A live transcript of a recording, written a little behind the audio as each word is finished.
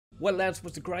Well lads,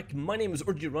 what's the crack? My name is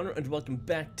RG Runner and welcome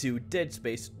back to Dead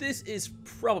Space. This is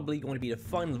probably going to be the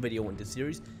final video in this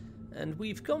series, and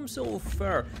we've come so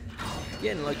far.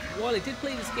 Again, like, while I did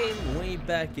play this game way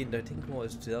back in, I think it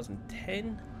was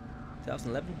 2010?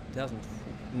 2011? 2000...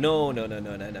 No.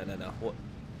 What?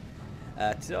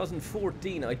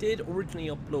 2014. I did originally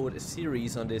upload a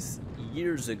series on this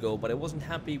years ago, but I wasn't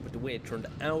happy with the way it turned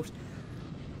out.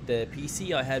 The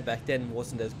PC I had back then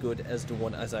wasn't as good as the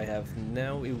one as I have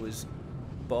now. It was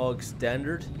bog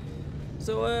standard.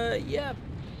 So yeah,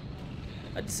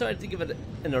 I decided to give it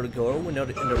another go,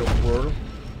 another whirl,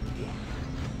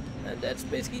 and that's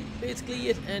basically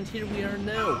it. And here we are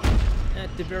now,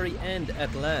 at the very end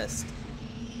at last.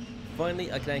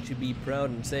 Finally, I can actually be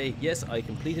proud and say, yes, I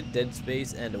completed Dead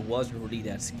Space, and it wasn't really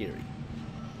that scary.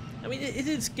 I mean, it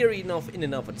is scary enough in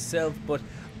and of itself, but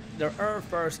there are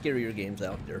far scarier games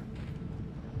out there.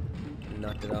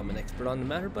 Not that I'm an expert on the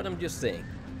matter, but I'm just saying.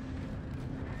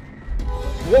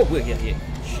 Whoa, yeah.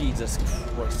 Jesus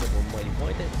Christ almighty,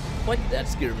 why did that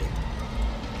scare me?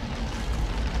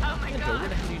 Oh my God. Where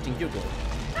the hell do you think you're going?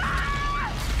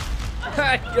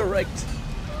 Ha! You're right.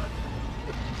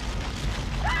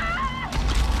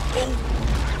 Oh!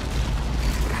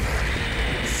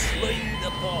 Slay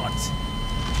the bot!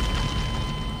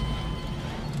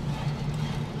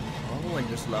 And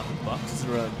there's a lot of boxes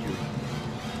around you.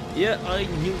 Yeah, I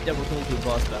knew that we're going to a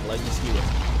boss battle. I just knew it.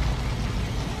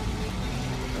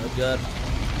 Oh god.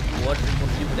 What are you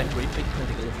going to do with that great big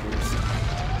tentacle of yours?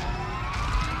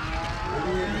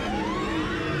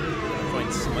 Try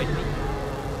and smite me?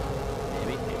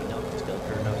 Maybe not. Just gotta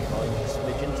turn down the volume of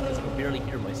smidgens because I can barely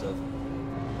hear myself.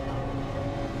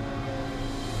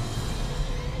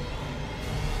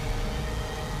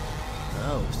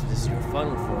 Oh, so this is your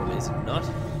final form, is it not?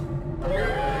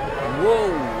 Whoa!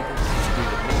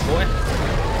 Boy.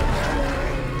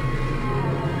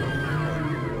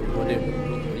 What are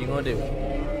you gonna do?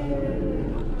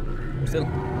 Still.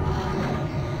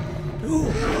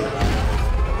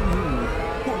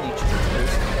 Holy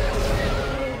Jesus.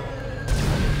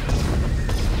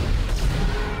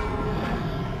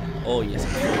 Oh yes,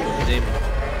 I'm David.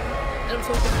 And I'm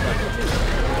so good about it too.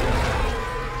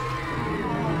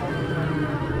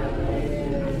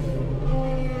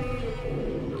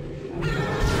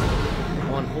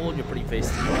 Hold your pretty face.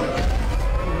 That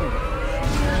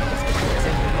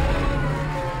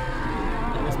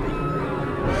must be.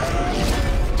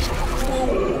 Whoa!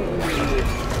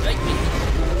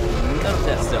 None of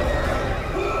that stuff.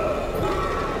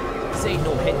 This ain't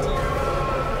no henty.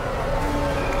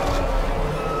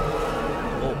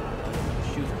 Oh,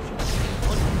 shoot.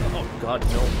 Oh god,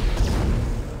 no.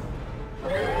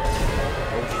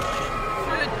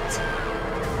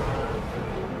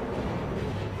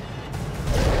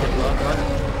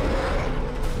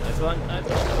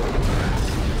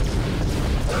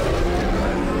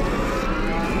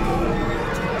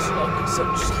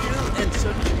 Such skill and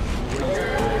such great.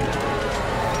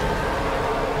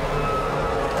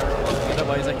 Get up,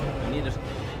 Isaac. You need it.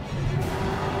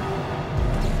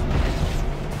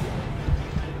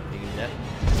 Taking that.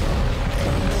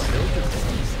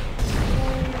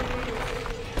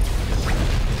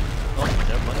 Oh,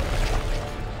 never mind.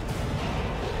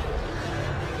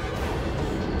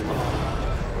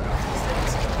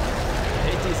 I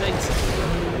hate these things.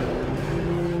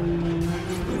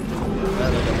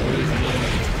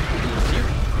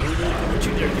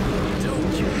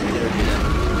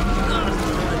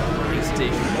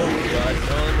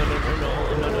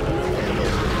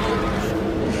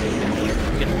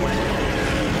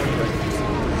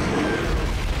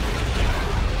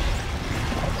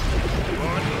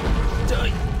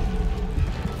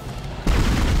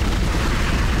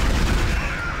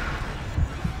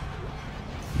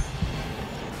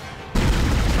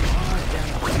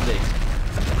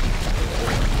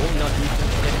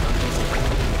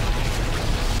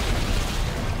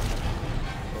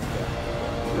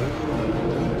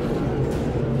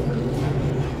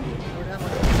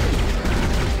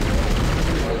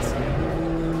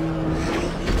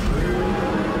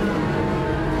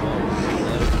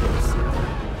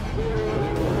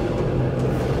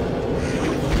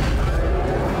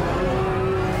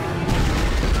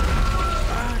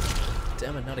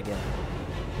 Not again.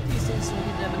 These things don't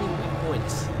even have any weak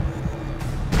points.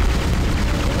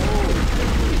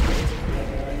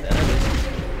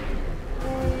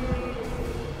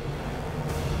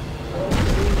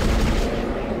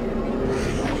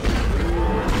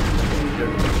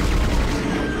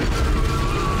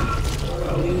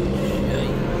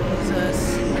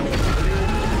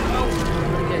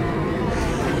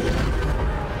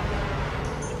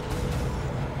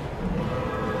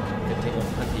 Good thing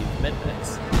I'm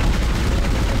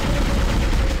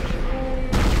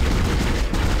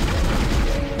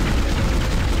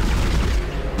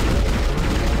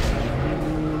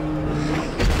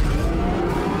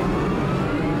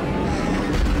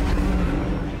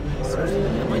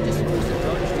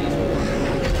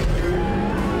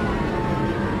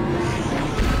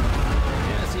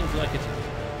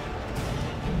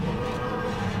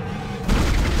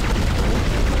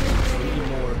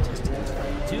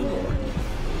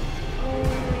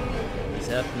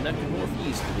not more if he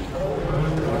used to be.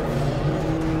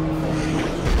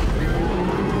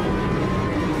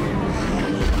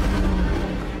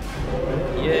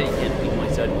 Yeah, you can't beat my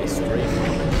sideways straight.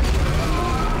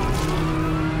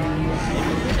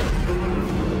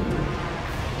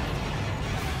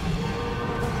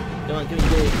 Come on, give me a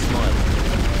big smile.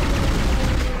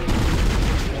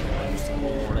 Just a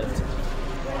little more left.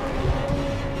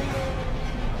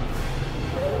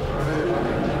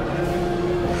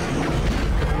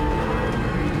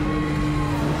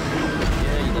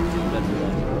 Yeah, you left too bad for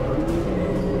that.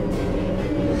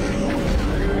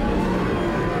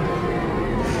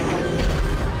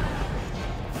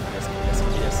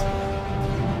 Yes.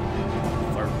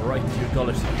 Far right to your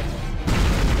gullet.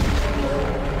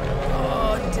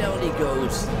 Down he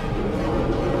goes.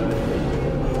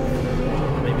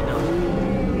 Maybe not.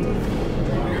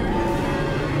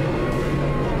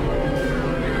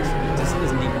 This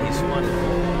isn't even his one.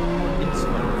 It's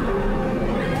one.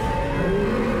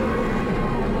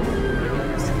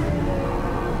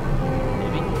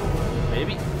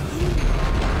 Maybe.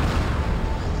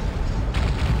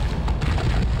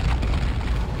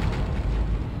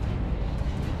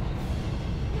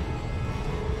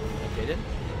 Okay then.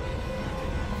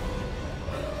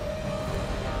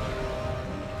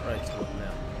 Right, so what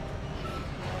now?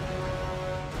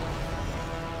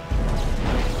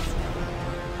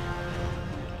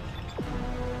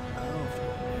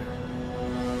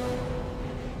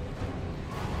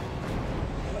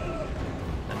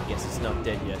 I guess it's not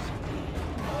dead yet.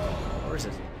 Or is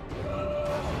it?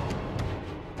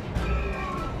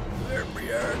 There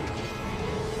we are.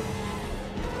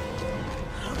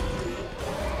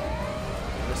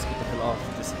 Let's get the hell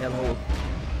off this hellhole.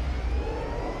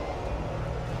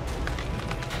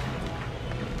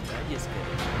 Yes, no,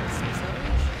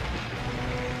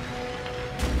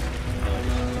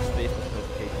 just Facebook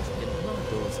notifications. Get none of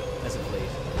those as of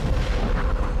late.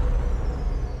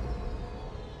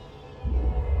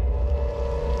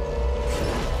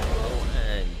 Oh,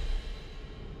 and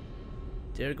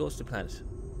there goes the planet.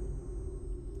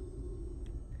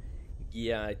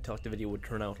 Yeah, I thought the video would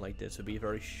turn out like this. It would be a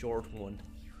very short one.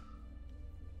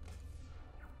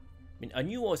 I mean, I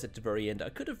knew I was at the very end. I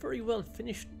could have very well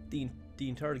finished the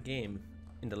entire game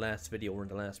in the last video or in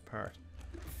the last part.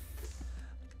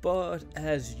 But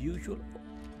as usual,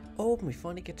 oh, we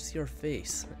finally get to see her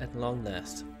face at long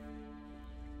last.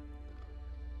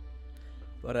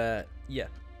 But yeah,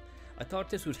 I thought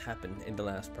this would happen in the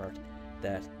last part,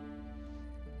 that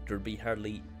there'd be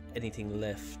hardly anything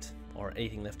left or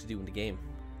anything left to do in the game.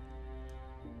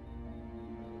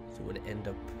 So it would end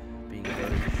up being a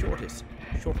very short-ish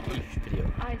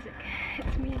video. Isaac,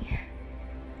 it's me.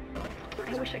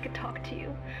 I wish I could talk to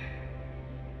you.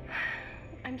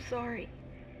 I'm sorry.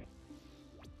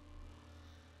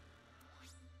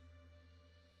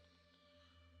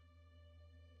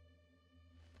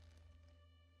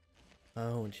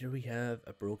 Oh, and here we have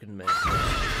a broken man.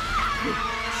 Jeez.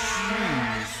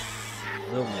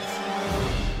 Oh.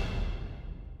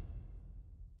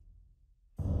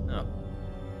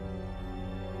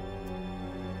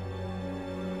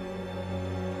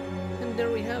 And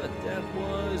there we have it. That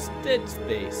was Dead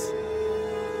Space.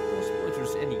 No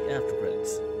spoilers, any after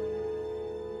credits.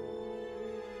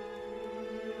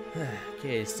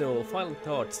 Okay, so final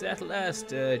thoughts. That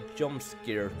last jump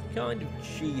scare, kind of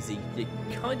cheesy. You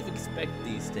kind of expect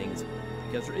these things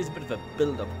because there is a bit of a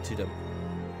build-up to them.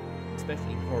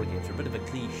 Especially in horror games, they're a bit of a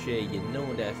cliche. You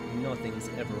know that nothing's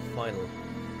ever final.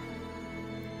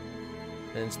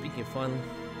 And speaking of final,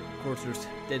 of course there's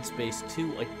Dead Space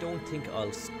 2. I don't think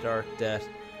I'll start that,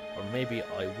 or maybe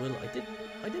I will. I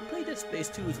did play Dead Space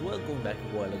 2 as well going back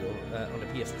a while ago on the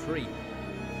PS3.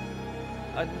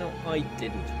 I don't know, I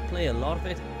didn't play a lot of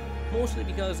it, mostly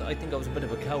because I think I was a bit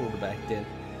of a coward back then.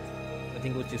 I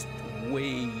think it was just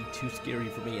way too scary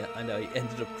for me, and I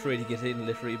ended up trading it in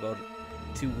literally about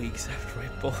 2 weeks after I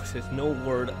bought it. No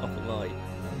word of a lie.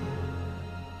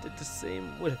 Did the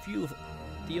same with a few of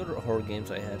the other horror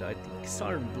games I had. I think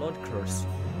Siren Blood Curse.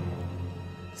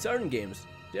 Siren games,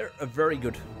 they're a very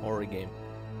good horror game.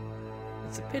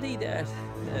 It's a pity that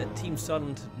Team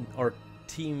Silent, or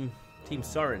Team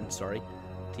Siren, sorry.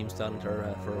 Team Silent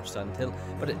are for Silent Hill.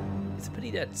 But it's a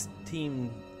pity that Team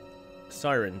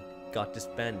Siren got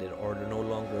disbanded, or they're no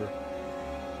longer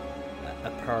a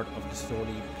part of the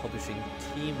Sony publishing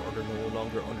team, or they're no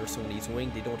longer under Sony's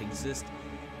wing. They don't exist.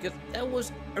 Because that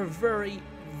was a very,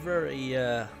 very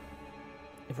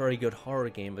good horror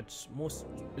game. It's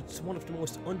one of the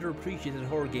most underappreciated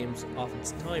horror games of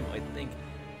its time, I think.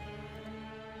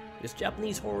 Because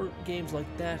Japanese horror games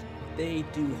like that, they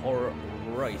do horror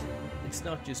right. it's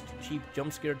not just cheap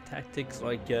jump scare tactics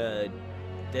like Dead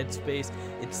Space.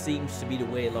 It seems to be the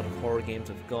way a lot of horror games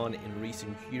have gone in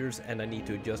recent years, and I need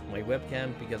to adjust my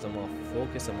webcam because I'm off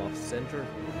focus, I'm off center.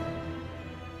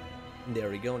 There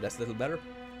we go, that's a little better.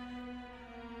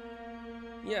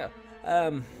 Yeah,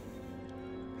 there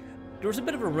was a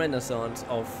bit of a renaissance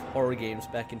of horror games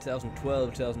back in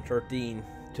 2012, 2013,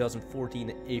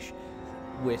 2014-ish,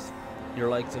 with your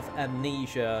likes of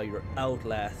Amnesia, your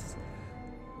Outlast.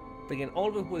 But again, all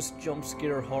of it was jump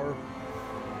scare horror.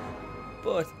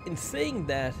 But in saying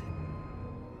that,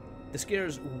 the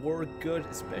scares were good,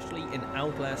 especially in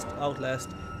Outlast. Outlast,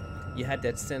 you had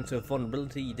that sense of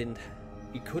vulnerability.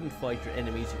 You couldn't fight your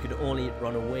enemies. You could only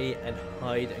run away and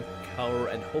hide and cower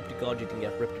and hope to God you didn't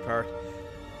get ripped apart.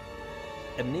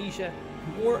 Amnesia,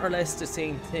 more or less the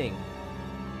same thing.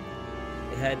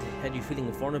 It had you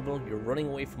feeling vulnerable. You're running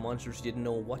away from monsters. You didn't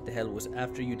know what the hell was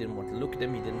after you. You didn't want to look at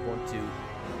them. You didn't want to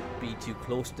be too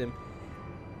close to them.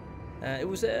 It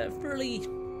was a fairly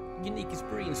unique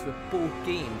experience with both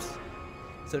games.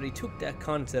 So they took that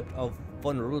concept of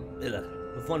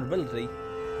vulnerability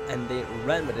and they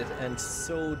ran with it, and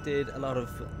so did a lot of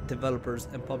developers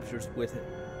and publishers with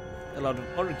a lot of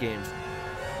other games.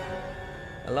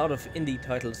 A lot of indie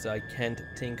titles that I can't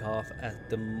think of at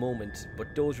the moment,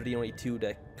 but those are the only two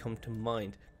that come to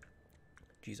mind.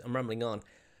 Jeez, I'm rambling on.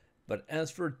 But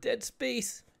as for Dead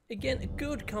Space, again, a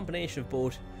good combination of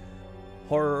both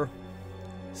horror,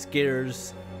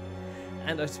 scares,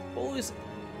 and I suppose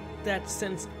that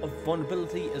sense of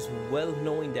vulnerability as well,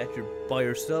 knowing that you're by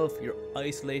yourself, you're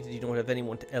isolated, you don't have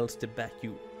anyone else to back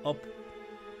you up.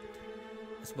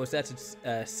 I suppose that's its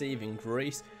saving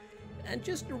grace, and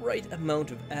just the right amount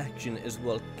of action as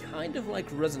well, kind of like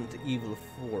Resident Evil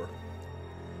 4.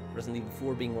 Resident Evil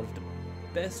 4 being one of the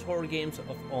best horror games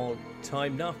of all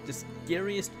time, not the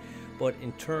scariest, but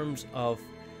in terms of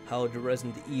how the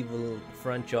Resident Evil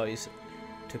franchise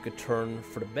took a turn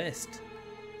for the best.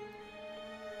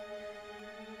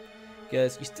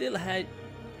 Because you still had,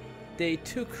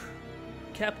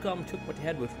 Capcom took what they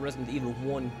had with Resident Evil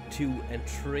 1, 2 and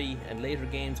 3 and later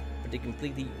games, but they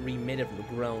completely remade it from the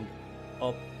ground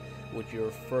up with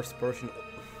your first person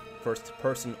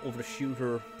over the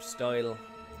shooter style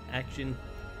action,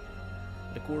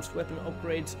 the course weapon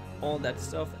upgrades, all that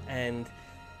stuff, and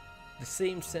the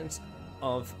same sense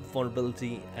of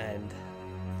vulnerability. And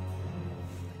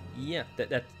yeah,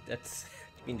 that's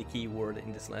been the key word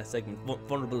in this last segment,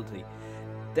 vulnerability.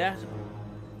 That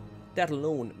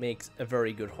alone makes a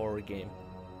very good horror game.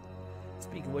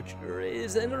 Speaking of which, there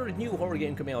is another new horror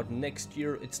game coming out next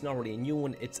year. It's not really a new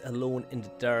one, it's Alone in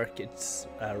the Dark. It's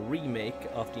a remake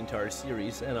of the entire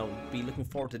series, and I'll be looking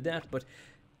forward to that. But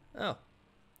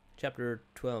Chapter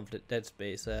 12, Dead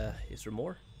Space. Is there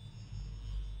more?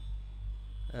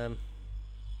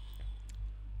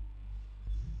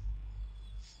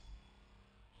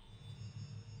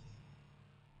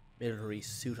 Military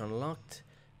suit unlocked.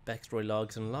 Backstory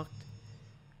logs unlocked.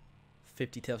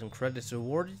 50,000 credits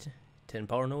awarded. 10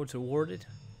 power nodes awarded.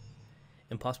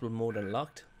 Impossible mode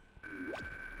unlocked.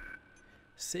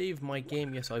 Save my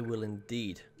game. Yes, I will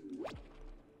indeed.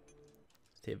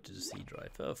 Save to the C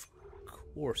drive. Of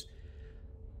course.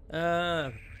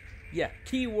 Yeah,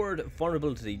 keyword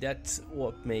vulnerability. That's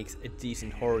what makes a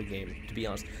decent horror game, to be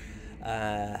honest.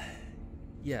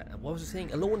 Yeah, what was I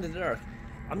saying? Alone in the Dark.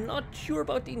 I'm not sure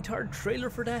about the entire trailer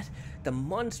for that. The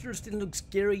monsters didn't look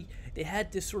scary. They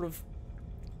had this sort of,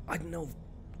 I don't know,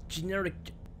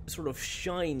 generic sort of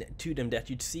shine to them that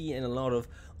you'd see in a lot of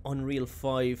Unreal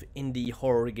 5 indie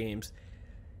horror games.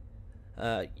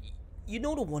 You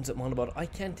know the ones I'm on about. I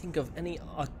can't think of any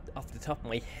off the top of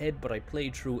my head, but I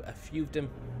played through a few of them.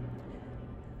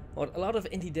 What a lot of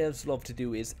indie devs love to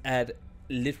do is add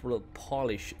literal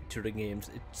polish to the games.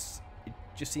 It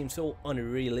just seems so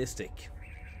unrealistic.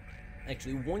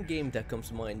 Actually, one game that comes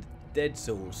to mind, Dead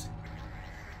Souls.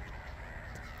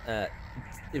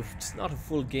 If it's not a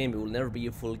full game, it will never be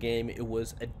a full game. It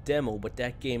was a demo, but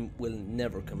that game will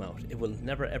never come out. It will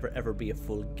never ever be a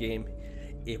full game.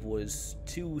 It was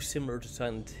too similar to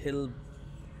Silent Hill,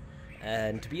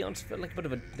 and to be honest, it felt like a bit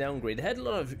of a downgrade. It had a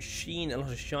lot of sheen, a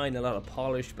lot of shine, a lot of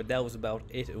polish, but that was about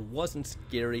it. It wasn't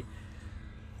scary,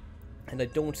 and I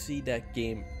don't see that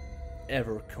game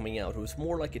ever coming out. It was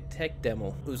more like a tech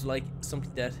demo. It was like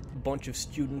something that a bunch of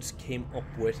students came up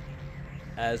with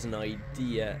as an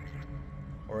idea,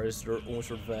 or as their own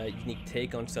sort of unique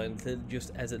take on Silent Hill,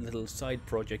 just as a little side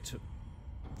project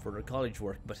for their college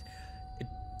work. But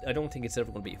I don't think it's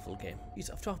ever going to be a full game.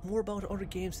 I've talked more about other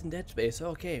games than Dead Space.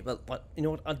 Okay, well, but you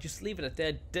know what? I'll just leave it at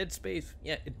that. Dead Space,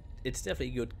 yeah, it's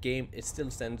definitely a good game. It still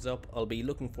stands up. I'll be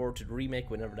looking forward to the remake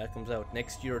whenever that comes out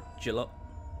next year. July.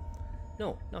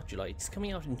 No, not July. It's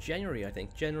coming out in January, I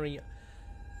think. January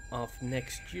of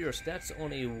next year. So that's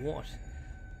only what,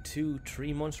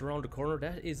 2-3 months around the corner.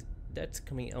 That's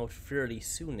coming out fairly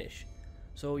soonish.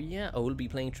 So yeah, I will be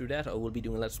playing through that. I will be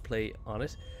doing a let's play on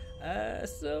it.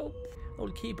 So I'll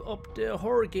keep up the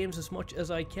horror games as much as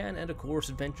I can, and of course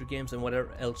adventure games and whatever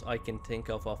else I can think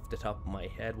of off the top of my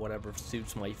head, whatever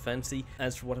suits my fancy.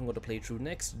 As for what I'm going to play through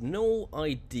next, no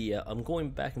idea. I'm going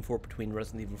back and forth between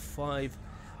Resident Evil 5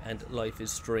 and Life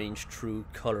is Strange True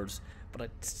Colors, but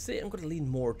I'd say I'm going to lean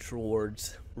more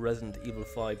towards Resident Evil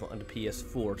 5 on the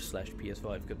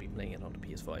PS4/PS5. Could be playing it on the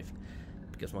PS5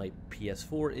 because my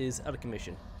PS4 is out of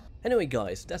commission. Anyway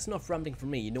guys, that's enough rambling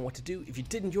from me. You know what to do. If you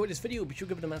did enjoy this video, be sure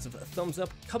to give it a massive thumbs up,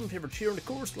 comment, favorite, cheer, and of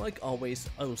course, like always,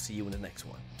 I will see you in the next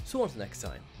one. So until next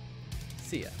time,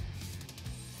 see ya.